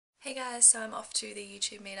Hey guys, so I'm off to the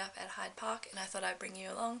YouTube meetup at Hyde Park and I thought I'd bring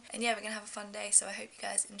you along. And yeah, we're gonna have a fun day, so I hope you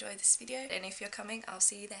guys enjoy this video. And if you're coming, I'll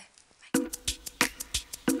see you there. Bye.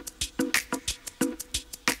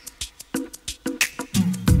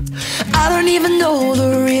 I don't even know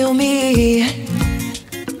the real me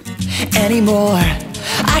anymore.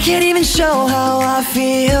 I can't even show how I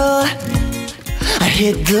feel. I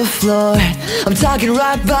hit the floor, I'm talking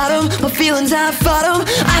rock bottom, my feelings have bottom.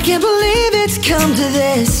 I can't believe it's come to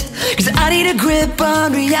this, cause I need a grip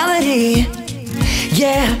on reality.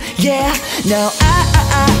 Yeah, now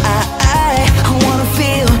I wanna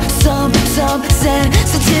feel some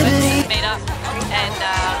sensitivity. Meetup, and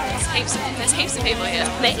there's heaps of people here.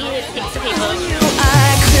 There is heaps of people.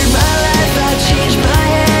 I cleared my life, I changed my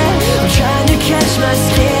head. I'm trying to catch my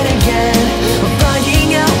skin again. I'm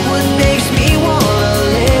finding out what makes me wanna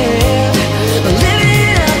live. I'm living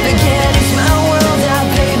it up again, it's my world, I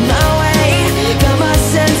paved my way. Got my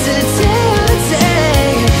sensitivity.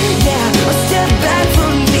 Yeah, I step back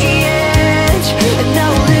from the edge, and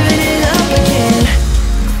now I'm living it up again.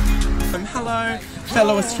 Hello,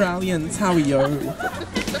 fellow Australians, how are you?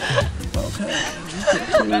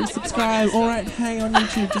 Welcome. Subscribe. Alright, hey, on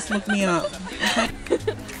YouTube, just look me up.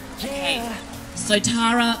 Okay, so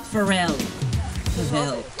Tara Favell.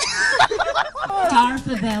 Tara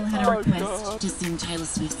Favell had a request to sing Taylor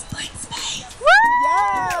Swift's Blank Space.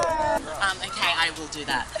 Okay, I will do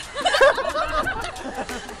that.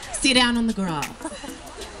 Sit down on the grass.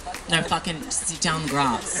 No, fucking sit down on the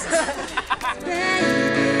grass.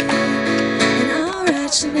 And I'll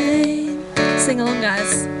write your name. Sing along,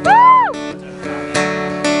 guys.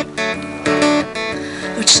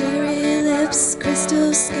 Oh, cherry lips,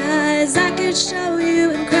 crystal skies, I could show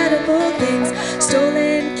you incredible things.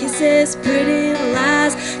 Stolen kisses, pretty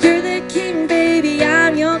lies. You're the king, baby,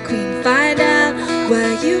 I'm your queen. Find out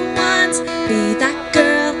what you want, be that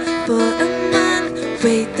girl for a month.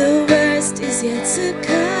 Wait, the worst is yet to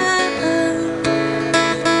come.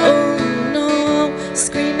 Oh no,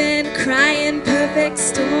 screaming, crying, perfect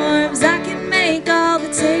storms. I can make all the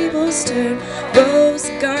tables turn. Rose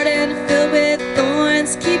garden filled with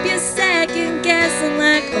thorns. Keep you second guessing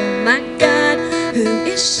like, oh my god, who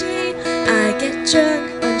is she? I get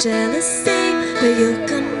drunk on jealousy, but you'll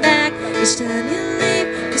come back each time you leave.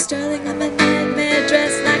 Cause darling, I'm a nightmare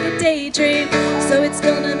dressed like a daydream. So it's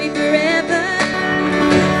gonna be forever,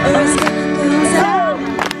 or it's gonna go down in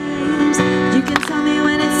flames. You can tell me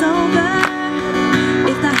when it's over,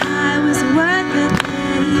 if the high was worth the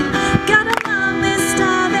pain. Got a long list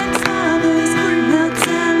of ex-lovers, they'll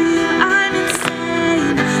tell you I'm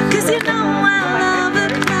insane. Cause you know I love the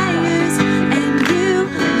players, and you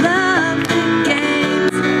love the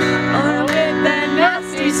games. Or with that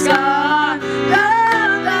nasty scar,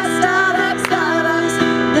 love best of ex-lovers,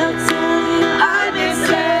 they'll tell you I'm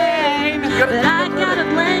insane. But I got a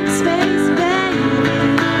blank space, baby,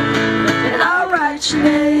 and I'll write your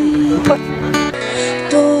name.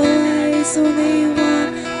 Boys only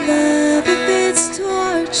want love if it's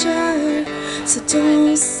torture. So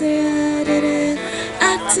don't say I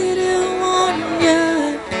didn't warn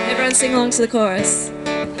ya. Everyone sing along to the chorus.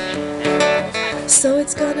 So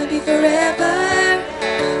it's gonna be forever,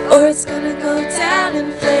 or it's gonna go down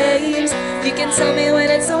in flames. You can tell me when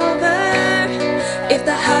it's over, if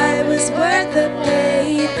the high was worth the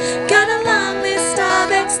pain. Got a long list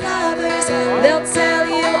of ex-lovers, they'll tell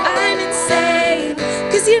you I'm insane.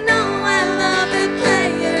 Cause you know I love the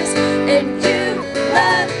players, and you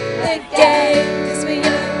love the game. Cause we're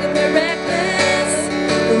young and we're reckless,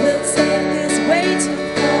 but we'll take this way too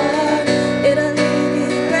far. It'll leave you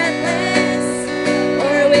breathless,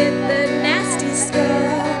 or with the nasty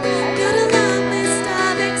scar. Got a long list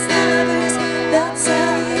of ex-lovers, they'll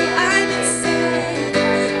tell you I'm insane.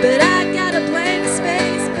 But I got a blank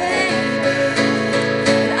space, baby,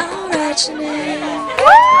 and I'll write your name.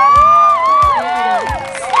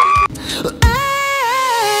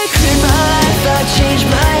 I changed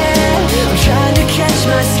my head, I'm trying to catch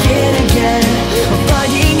my skin again. I'm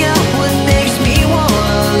finding out what makes me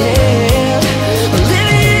wanna live. I'm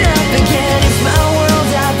living it up again, it's my world,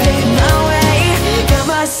 I paved my way. Got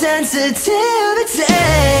my sensitivity.